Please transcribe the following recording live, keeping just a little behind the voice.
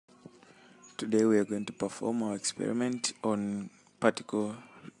Today we are going to perform our experiment on particle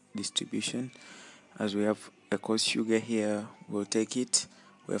distribution. As we have a coarse sugar here, we'll take it.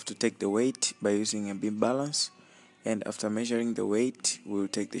 We have to take the weight by using a beam balance, and after measuring the weight, we'll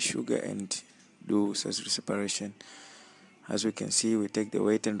take the sugar and do sensory separation. As we can see, we take the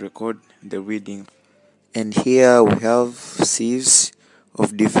weight and record the reading. And here we have sieves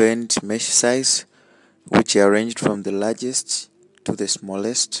of different mesh size, which are arranged from the largest to the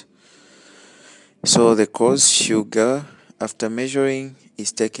smallest. So the coarse sugar, after measuring,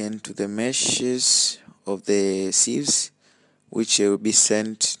 is taken to the meshes of the sieves, which will be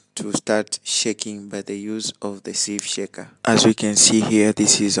sent to start shaking by the use of the sieve shaker. As we can see here,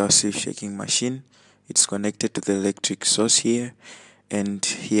 this is our sieve shaking machine. It's connected to the electric source here, and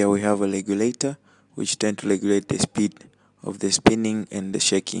here we have a regulator which tends to regulate the speed of the spinning and the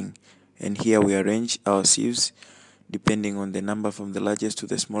shaking. And here we arrange our sieves depending on the number from the largest to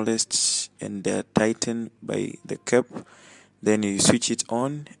the smallest, and they are tightened by the cap. Then you switch it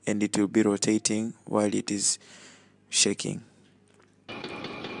on and it will be rotating while it is shaking.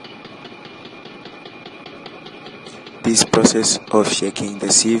 This process of shaking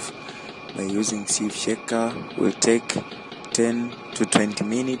the sieve by using sieve shaker will take 10 to 20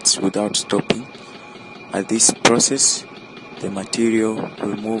 minutes without stopping. At this process, the material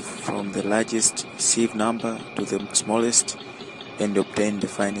will move from the largest sieve number to the smallest and obtain the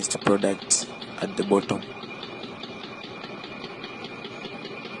finest product at the bottom.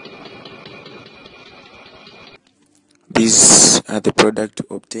 These are the product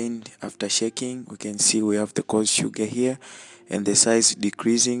obtained after shaking. We can see we have the coarse sugar here and the size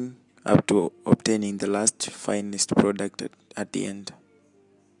decreasing up to obtaining the last finest product at the end.